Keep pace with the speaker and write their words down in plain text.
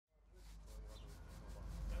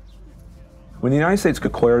When the United States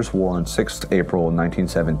declares war on 6 April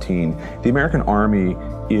 1917, the American Army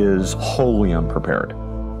is wholly unprepared.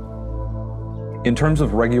 In terms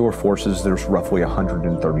of regular forces, there's roughly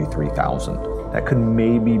 133,000. That could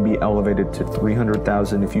maybe be elevated to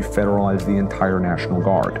 300,000 if you federalize the entire National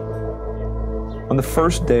Guard. On the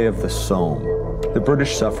first day of the Somme, the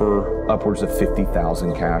British suffer upwards of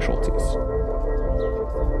 50,000 casualties.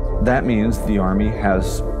 That means the Army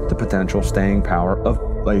has the potential staying power of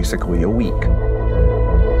basically a week.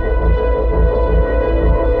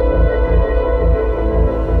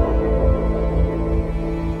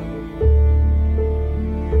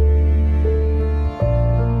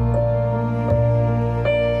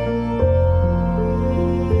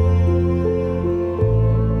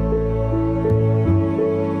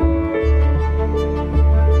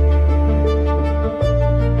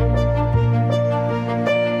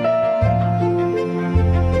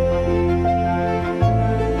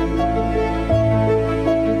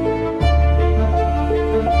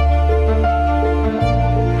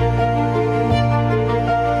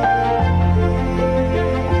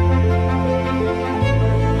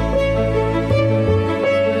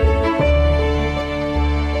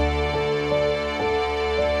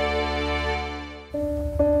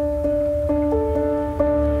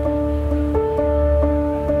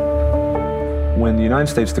 When the United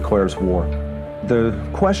States declares war, the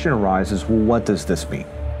question arises, well, what does this mean?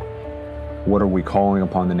 What are we calling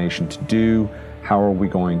upon the nation to do? How are we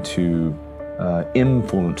going to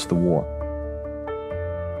influence the war?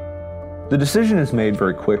 The decision is made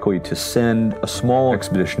very quickly to send a small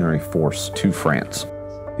expeditionary force to France.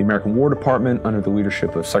 The American War Department, under the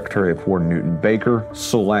leadership of Secretary of War Newton Baker,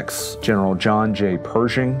 selects General John J.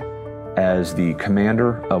 Pershing as the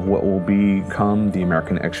commander of what will become the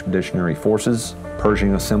American Expeditionary Forces.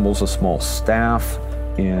 Pershing assembles a small staff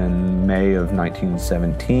in May of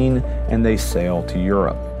 1917, and they sail to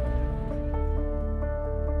Europe.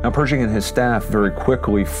 Now, Pershing and his staff very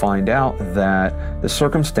quickly find out that the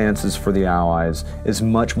circumstances for the Allies is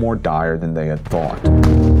much more dire than they had thought.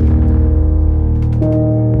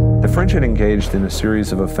 The French had engaged in a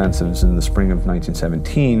series of offensives in the spring of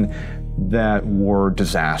 1917 that were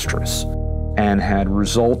disastrous and had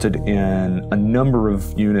resulted in a number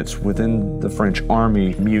of units within the French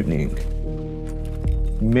army mutinying.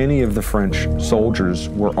 Many of the French soldiers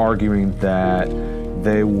were arguing that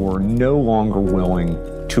they were no longer willing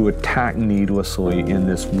to attack needlessly in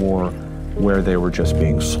this war where they were just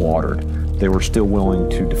being slaughtered. They were still willing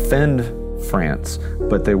to defend France,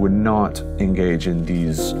 but they would not engage in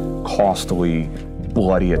these costly,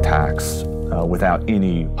 bloody attacks without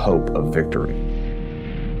any hope of victory.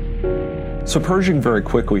 So Pershing very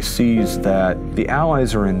quickly sees that the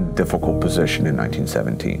Allies are in a difficult position in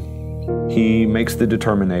 1917. He makes the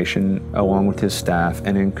determination, along with his staff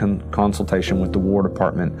and in consultation with the War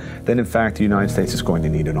Department, that in fact the United States is going to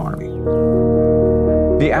need an army.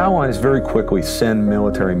 The Allies very quickly send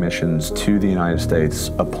military missions to the United States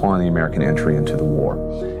upon the American entry into the war.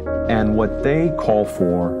 And what they call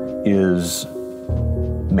for is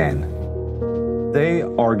men. They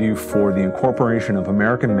argue for the incorporation of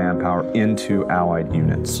American manpower into Allied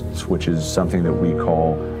units, which is something that we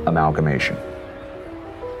call amalgamation.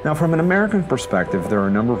 Now, from an American perspective, there are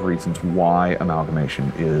a number of reasons why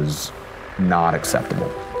amalgamation is not acceptable.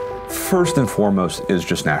 First and foremost is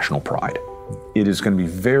just national pride. It is going to be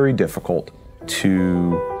very difficult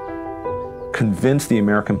to convince the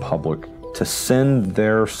American public to send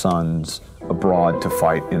their sons abroad to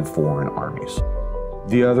fight in foreign armies.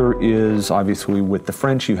 The other is, obviously, with the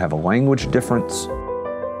French, you have a language difference.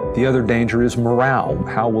 The other danger is morale.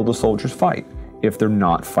 How will the soldiers fight if they're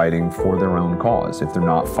not fighting for their own cause, if they're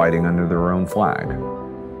not fighting under their own flag?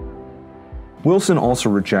 Wilson also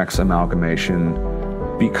rejects amalgamation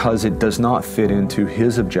because it does not fit into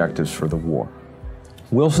his objectives for the war.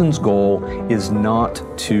 Wilson's goal is not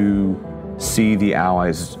to see the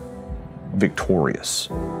Allies victorious.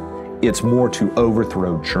 It's more to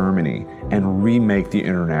overthrow Germany and remake the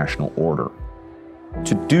international order.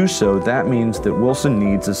 To do so, that means that Wilson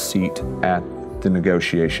needs a seat at the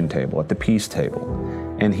negotiation table, at the peace table,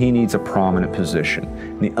 and he needs a prominent position.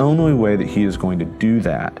 And the only way that he is going to do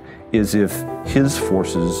that is if his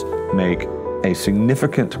forces make a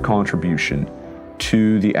significant contribution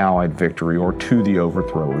to the Allied victory or to the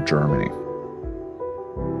overthrow of Germany.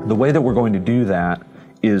 The way that we're going to do that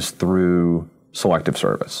is through selective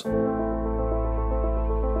service.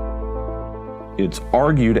 It's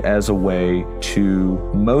argued as a way to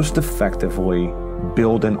most effectively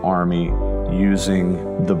build an army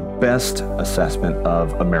using the best assessment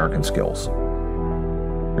of American skills.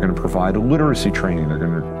 They're going to provide literacy training. They're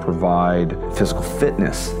going to provide physical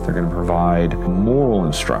fitness. They're going to provide moral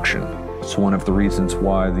instruction. It's one of the reasons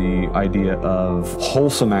why the idea of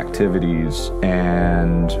wholesome activities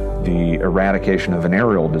and the eradication of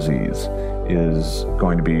venereal disease is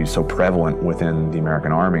going to be so prevalent within the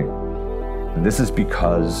American Army. And this is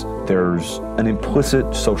because there's an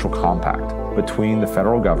implicit social compact between the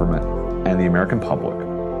federal government and the American public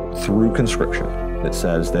through conscription that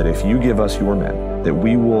says that if you give us your men, that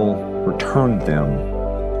we will return them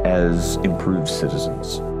as improved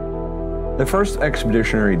citizens. The 1st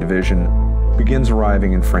Expeditionary Division begins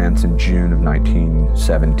arriving in France in June of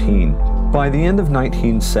 1917. By the end of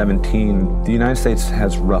 1917, the United States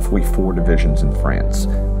has roughly 4 divisions in France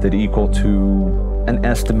that equal to an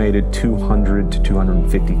estimated 200 to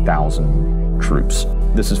 250,000 troops.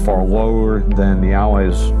 This is far lower than the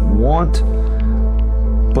Allies want,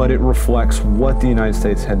 but it reflects what the United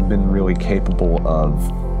States had been really capable of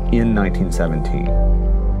in 1917.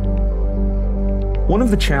 One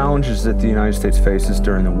of the challenges that the United States faces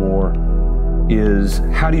during the war is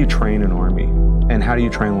how do you train an army, and how do you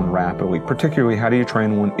train one rapidly? Particularly, how do you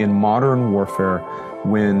train one in modern warfare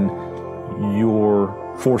when your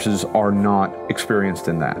forces are not experienced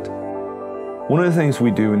in that? One of the things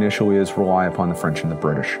we do initially is rely upon the French and the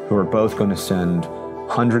British, who are both going to send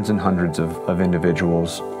hundreds and hundreds of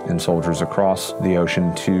individuals and soldiers across the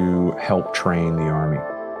ocean to help train the army.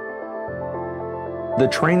 The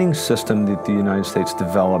training system that the United States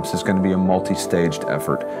develops is going to be a multi-staged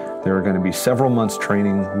effort. There are going to be several months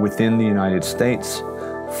training within the United States,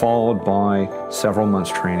 followed by several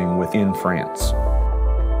months training within France.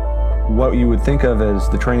 What you would think of as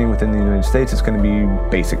the training within the United States is going to be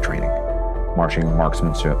basic training, marching,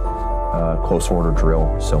 marksmanship, close order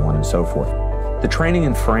drill, so on and so forth. The training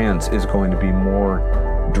in France is going to be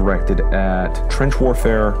more directed at trench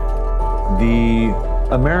warfare. The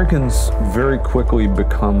Americans very quickly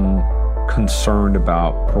become concerned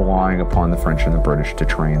about relying upon the French and the British to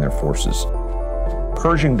train their forces.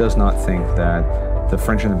 Pershing does not think that the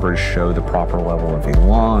French and the British show the proper level of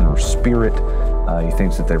élan or spirit. He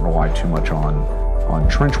thinks that they rely too much on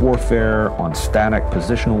trench warfare, on static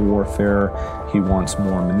positional warfare. He wants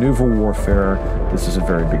more maneuver warfare. This is a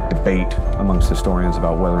very big debate amongst historians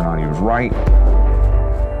about whether or not he was right.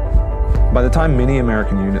 By the time many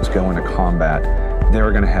American units go into combat,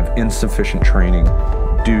 they're going to have insufficient training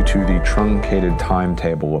due to the truncated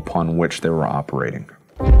timetable upon which they were operating.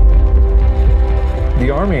 The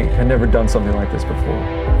Army had never done something like this before.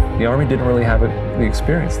 The Army didn't really have the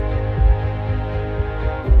experience.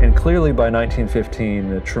 And clearly by 1915,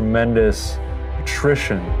 the tremendous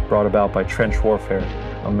attrition brought about by trench warfare,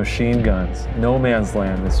 machine guns, no man's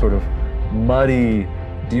land, this sort of muddy,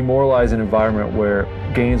 demoralizing environment where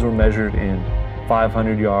gains were measured in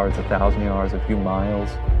 500 yards, 1,000 yards, a few miles.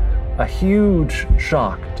 A huge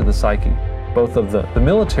shock to the psyche, both of the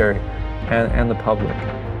military and the public.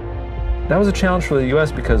 That was a challenge for the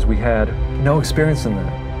U.S. because we had no experience in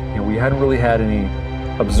that. We hadn't really had any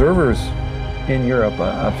observers in Europe,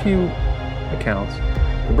 a few accounts.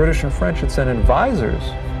 The British and French had sent advisors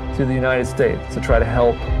to the United States to try to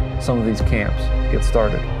help some of these camps get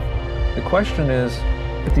started. The question is,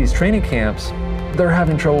 at these training camps, they're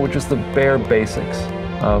having trouble with just the bare basics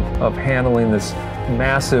of handling this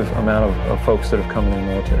massive amount of folks that have come in the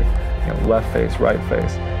military. Left face, right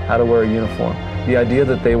face, how to wear a uniform. The idea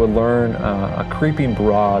that they would learn a creeping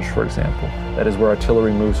barrage, for example, that is where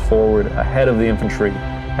artillery moves forward ahead of the infantry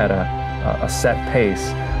at a set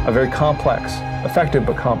pace, a very complex, effective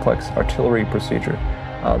but complex artillery procedure.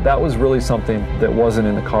 That was really something that wasn't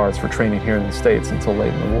in the cards for training here in the States until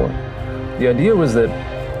late in the war. The idea was that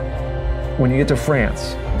when you get to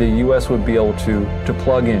France, the U.S. would be able to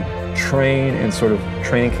plug in, train in sort of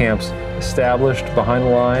training camps established behind the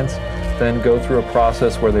lines, then go through a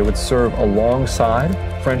process where they would serve alongside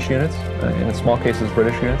French units, and in small cases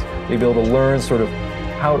British units. They'd be able to learn sort of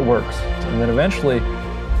how it works, and then eventually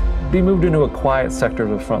be moved into a quiet sector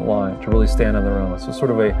of the front line to really stand on their own. So sort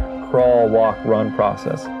of a crawl, walk, run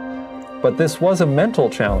process. But this was a mental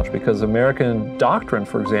challenge because American doctrine,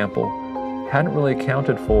 for example, hadn't really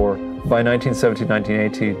accounted for, by 1917,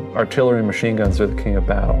 1918, artillery and machine guns are the king of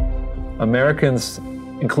battle. Americans,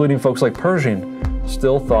 including folks like Pershing,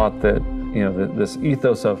 still thought that this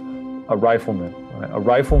ethos of a rifleman. Right? A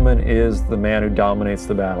rifleman is the man who dominates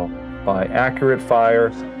the battle. By accurate fire,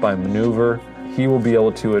 by maneuver, he will be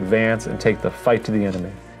able to advance and take the fight to the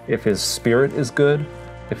enemy. If his spirit is good,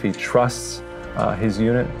 if he trusts his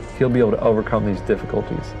unit, he'll be able to overcome these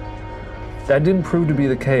difficulties. That didn't prove to be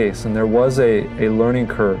the case, and there was a learning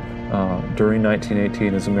curve during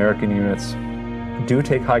 1918 as American units do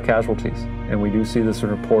take high casualties and we do see this in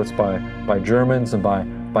reports by Germans and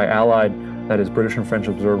by Allied, that is British and French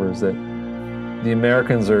observers, that the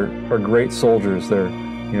Americans are great soldiers.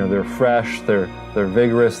 They're fresh, they're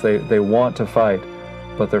vigorous, they want to fight,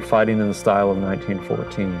 but they're fighting in the style of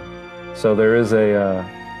 1914. So there is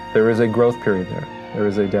a growth period there. There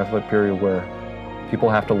is a definite period where people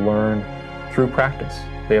have to learn through practice.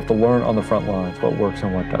 They have to learn on the front lines what works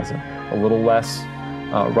and what doesn't. A little less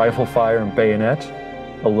rifle fire and bayonet,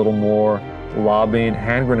 a little more lobbing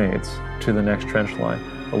hand grenades to the next trench line,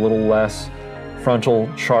 a little less frontal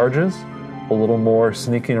charges, a little more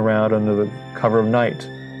sneaking around under the cover of night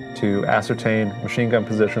to ascertain machine gun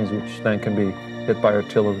positions, which then can be hit by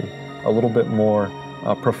artillery, a little bit more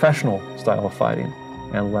professional style of fighting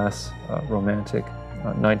and less romantic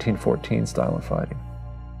 1914 style of fighting.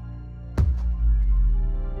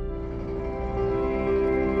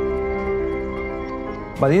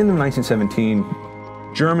 By the end of 1917,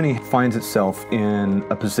 Germany finds itself in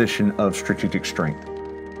a position of strategic strength.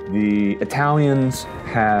 The Italians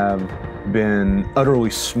have been utterly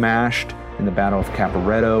smashed in the Battle of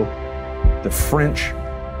Caporetto. The French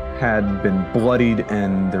had been bloodied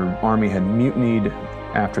and their army had mutinied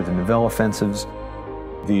after the Nivelle offensives.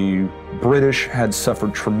 The British had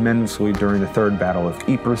suffered tremendously during the Third Battle of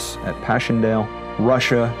Ypres at Passchendaele.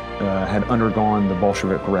 Russia had undergone the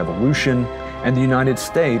Bolshevik Revolution, and the United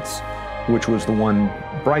States, which was the one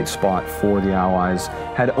bright spot for the Allies,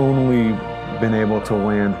 had only been able to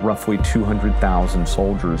land roughly 200,000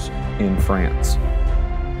 soldiers in France.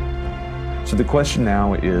 So the question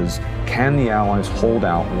now is, can the Allies hold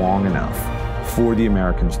out long enough for the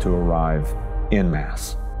Americans to arrive en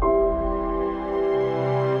masse?